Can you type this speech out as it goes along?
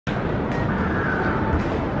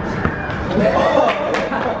You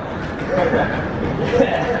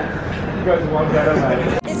guys want better,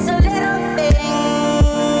 man. It's a little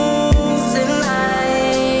things in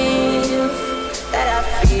life that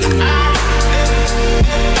I feel.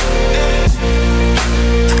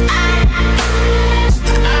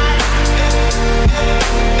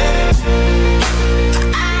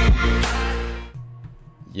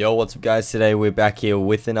 Yo, what's up guys? Today we're back here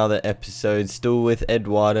with another episode, still with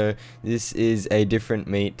Eduardo. This is a different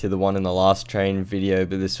meet to the one in the last train video,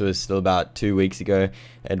 but this was still about 2 weeks ago.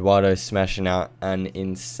 Eduardo smashing out an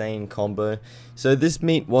insane combo. So this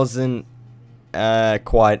meet wasn't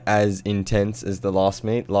quite as intense as the last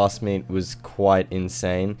meet. Last meet was quite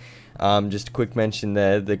insane. Just a quick mention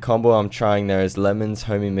there, the combo I'm trying there is Lemons,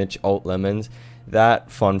 Homie Mitch, Alt Lemons.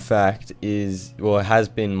 That, fun fact, is, well, it has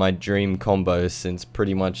been my dream combo since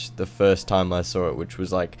pretty much the first time I saw it, which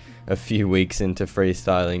was like a few weeks into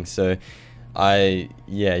freestyling. So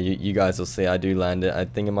yeah, you guys will see I do land it. I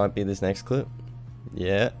think it might be this next clip.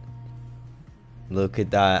 Yeah, look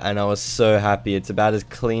at that. And I was so happy. It's about as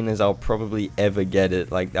clean as I'll probably ever get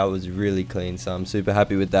it. Like, that was really clean, so I'm super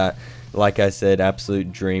happy with that. Like I said,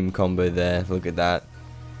 absolute dream combo there. Look at that.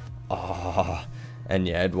 Oh. And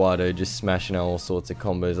yeah, Eduardo just smashing out all sorts of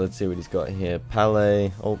combos. Let's see what he's got here.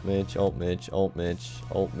 Palais, Alt Mitch, Alt Mitch, Alt Mitch,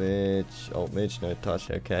 Alt Mitch, Alt Mitch, no touch,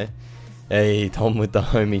 okay. Hey, Tom with the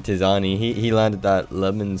homie Tizani. He landed that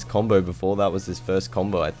Lemons combo before. That was his first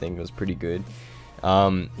combo, I think. It was pretty good.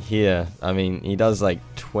 Here, I mean, he does like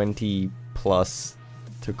 20 plus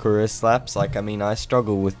Takura slaps. Like, I mean, I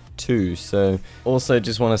struggle with 2. So also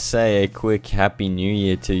just want to say a quick happy new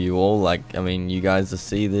year to you all. Like, I mean, you guys will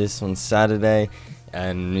see this on Saturday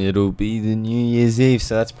and it'll be the New Year's Eve,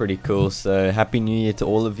 so that's pretty cool. So happy new year to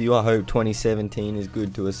all of you. I hope 2017 is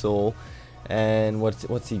good to us all. And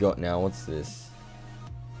what's he got now? What's this?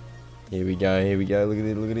 Here we go, here we go. Look at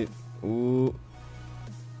it, look at it. Ooh,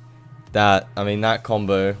 that, I mean, that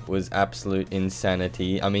combo was absolute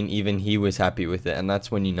insanity. I mean, even he was happy with it, and that's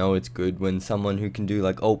when you know it's good, when someone who can do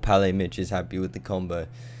like Alt Palais Mitch is happy with the combo.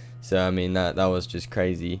 So I mean, that was just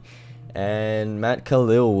crazy. And Matt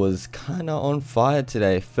Khalil was kind of on fire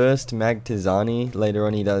today. First Mag Tizani, later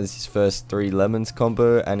on he does his first 3 Lemons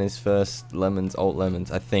combo and his first Lemons Alt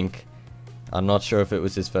Lemons, I think. I'm not sure if it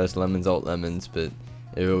was his first Lemons Alt Lemons, but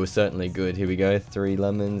it was certainly good. Here we go, 3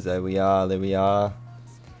 Lemons, there we are, there we are.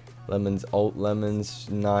 Lemons Alt Lemons,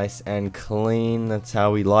 nice and clean, that's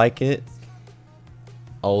how we like it.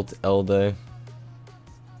 Alt Eldo.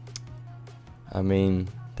 I mean,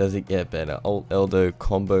 does it get better? Alt Eldo,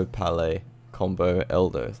 combo Palais, combo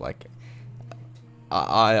Eldo. Like,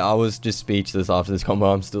 I was just speechless after this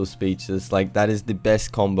combo. I'm still speechless. Like, that is the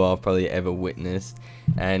best combo I've probably ever witnessed,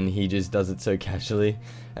 and he just does it so casually.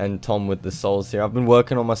 And Tom with the souls here. I've been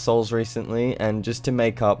working on my souls recently, and just to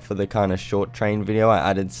make up for the kind of short train video, I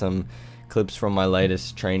added some clips from my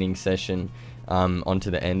latest training session onto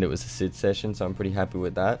the end. It was a sit session, so I'm pretty happy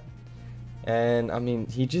with that. And I mean,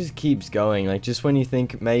 he just keeps going. Like, just when you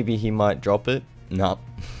think maybe he might drop it, nope,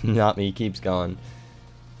 nope, he keeps going.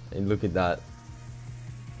 And look at that.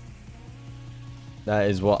 That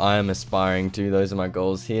is what I am aspiring to. Those are my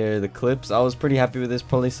goals here. The clips, I was pretty happy with this.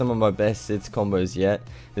 Probably some of my best sits combos yet.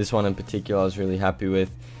 This one in particular I was really happy with.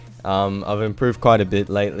 I've improved quite a bit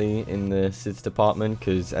lately in the sits department,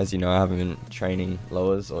 because as you know, I haven't been training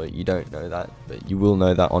lowers, or you don't know that, but you will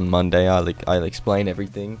know that on Monday. I'll explain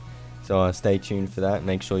everything. So stay tuned for that.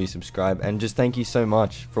 Make sure you subscribe, and just thank you so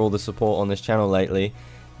much for all the support on this channel lately.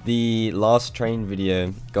 The last train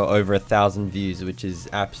video got over 1,000 views, which is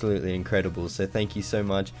absolutely incredible, so thank you so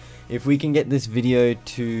much. If we can get this video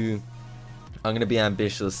to, I'm gonna be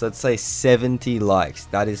ambitious, let's say 70 likes.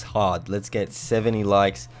 That is hard. Let's get 70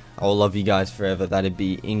 likes. I will love you guys forever. That'd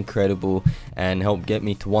be incredible, and help get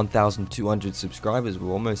me to 1,200 subscribers.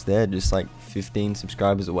 We're almost there, just like 15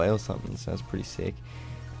 subscribers away or something, so that's pretty sick.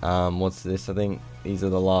 What's this? I think these are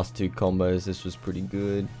the last 2 combos. This was pretty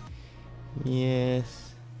good. Yes.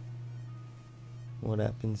 What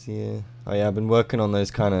happens here? Oh yeah, I've been working on those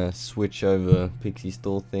kind of switch over pixie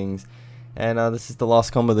stall things. And this is the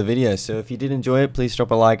last combo of the video. So if you did enjoy it, please drop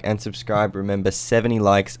a like and subscribe. Remember, 70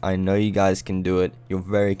 likes. I know you guys can do it. You're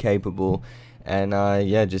very capable. And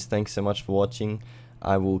yeah, just thanks so much for watching.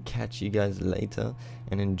 I will catch you guys later,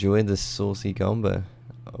 and enjoy the saucy combo.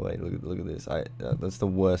 Oh wait, look at this. That's the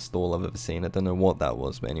worst stall I've ever seen. I don't know what that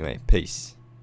was, but anyway, peace.